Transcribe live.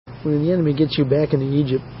when the enemy gets you back into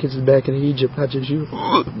Egypt, gets us back into Egypt, not just you,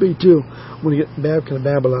 me too. When you get back into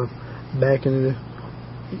Babylon, back into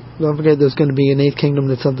don't forget there's going to be an 8th kingdom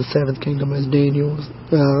that's of the 7th kingdom as Daniel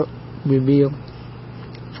revealed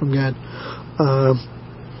from God.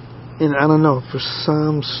 And I don't know, for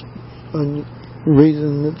some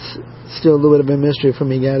reason it's still a little bit of a mystery for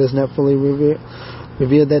me. God has not fully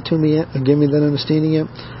revealed that to me yet, or given me that understanding yet.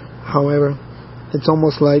 However, it's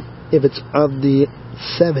almost like if it's of the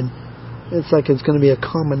 7, it's like it's going to be a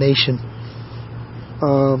combination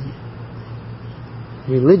of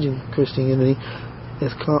religion, Christianity,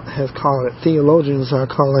 has called it. Theologians are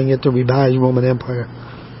calling it the revised Roman Empire.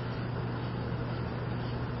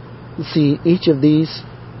 See, each of these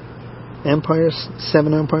empires,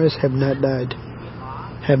 7 empires, have not died,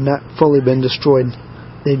 have not fully been destroyed.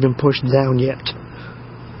 They've been pushed down yet.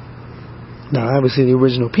 Now, obviously, the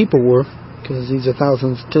original people were, because these are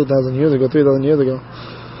 2,000 years ago, 3,000 years ago.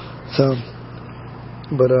 So,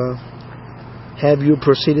 but have you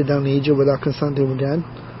proceeded down to Egypt without consulting with God?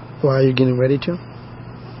 Or are you getting ready to?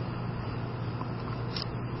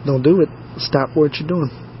 Don't do it. Stop what you're doing.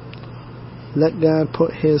 Let God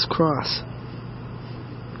put His cross.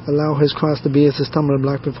 Allow His cross to be as a stumbling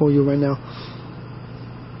block before you right now.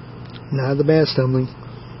 Not the bad stumbling,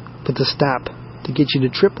 but to stop, to get you to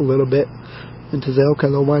trip a little bit, and to say, okay,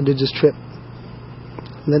 Lord, why did you just trip?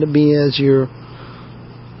 Let it be as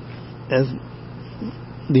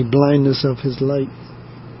the blindness of His light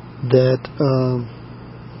that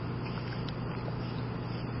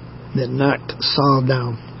knocked Saul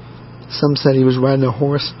down. Some said he was riding a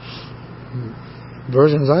horse.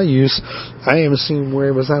 Versions I use, I haven't seen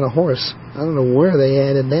where he was on a horse. I don't know where they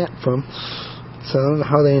added that from. So I don't know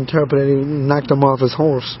how they interpreted it. Knocked him off his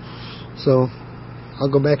horse. So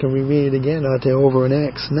I'll go back and reread it again out there over in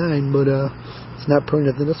Acts 9, but it's not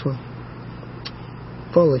pertinent to this one.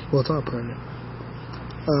 Fully. Well, it's all pertinent.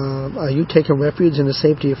 Are you taking refuge in the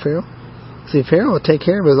safety of Pharaoh? See, Pharaoh will take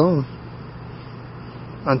care of his own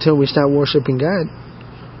until we start worshiping God.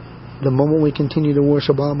 The moment we continue to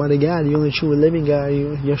worship Almighty God, the only true and living God,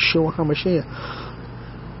 Yeshua HaMashiach,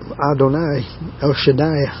 Adonai, El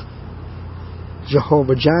Shaddai,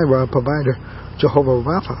 Jehovah Jireh, our provider, Jehovah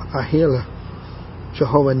Rapha, our healer,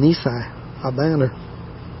 Jehovah Nisai, our banner,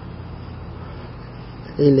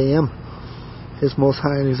 Eliam, His most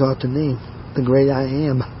high and exalted name, the great I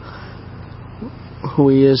am, who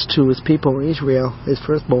He is to His people, Israel, His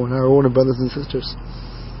firstborn, our older brothers and sisters.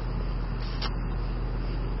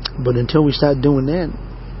 But until we start doing that,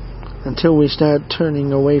 until we start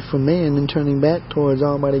turning away from man and turning back towards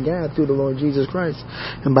Almighty God through the Lord Jesus Christ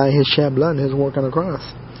and by His shed blood and His work on the cross,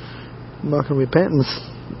 walk in repentance,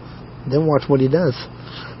 then watch what He does.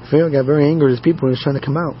 Pharaoh got very angry at his people when He was trying to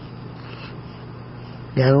come out.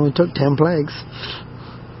 God only took 10 plagues,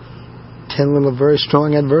 10 little very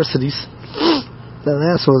strong adversities. The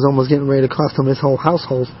last one was almost getting ready to cost him his whole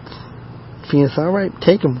household. He said, all right,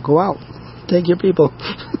 take them, go out, take your people.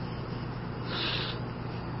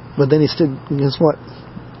 But then he still, guess what?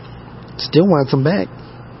 Still wants them back.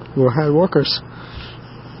 We're hard workers.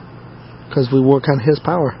 Because we work on His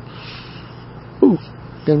power. Ooh,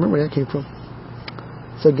 gotta remember where that came from.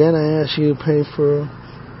 So again, I ask you to pray for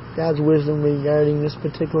God's wisdom regarding this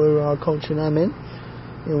particular culture I'm in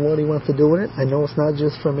and what He wants to do with it. I know it's not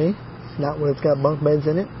just for me. Not when it's got bunk beds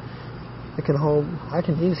in it. I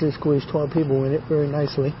can easily squeeze 12 people in it very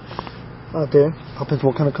nicely out there. Depends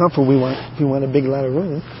what kind of comfort we want. If you want a big lot of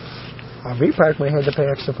room, our V-Park may have to pay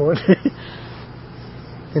extra for it.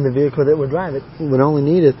 In the vehicle that would drive it, we would only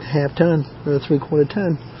need a half ton or a 3/4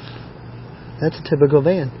 ton. That's a typical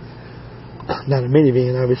van. Not a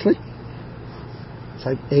minivan, obviously. It's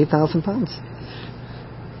like 8,000 pounds.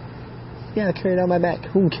 Yeah, carry it on my back.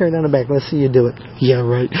 Who can carry it on the back? Let's see you do it. Yeah,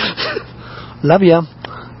 right. Love ya.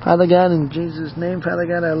 Father God, in Jesus' name, Father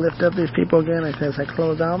God, I lift up these people again as I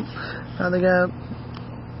close out. Father God,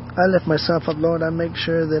 I lift myself up, Lord. I make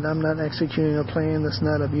sure that I'm not executing a plan that's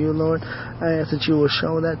not of you, Lord. I ask that you will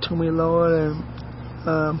show that to me, Lord,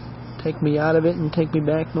 and take me out of it and take me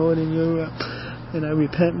back, Lord, in your and I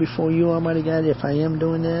repent before you, Almighty God, if I am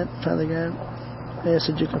doing that, Father God. I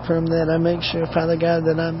ask that you confirm that. I make sure, Father God,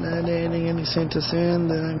 that I'm not adding any sin to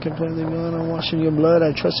sin, that I'm completely going on washing your blood.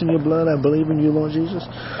 I trust in your blood. I believe in you, Lord Jesus.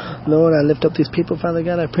 Lord, I lift up these people, Father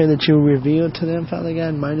God. I pray that you reveal to them, Father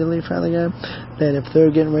God, mightily, Father God, that if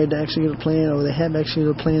they're getting ready to execute a plan or they have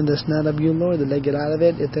executed a plan that's not of you, Lord, that they get out of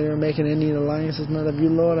it. If they're making any alliance that's not of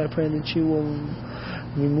you, Lord, I pray that you will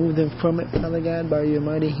remove them from it, Father God, by your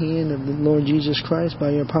mighty hand of the Lord Jesus Christ,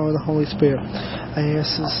 by your power of the Holy Spirit. I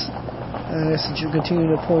ask this I ask that you continue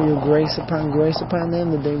to pour your grace upon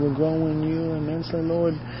them, that they will grow in you immensely,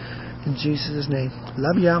 Lord. In Jesus' name.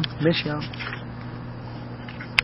 Love y'all. Miss y'all.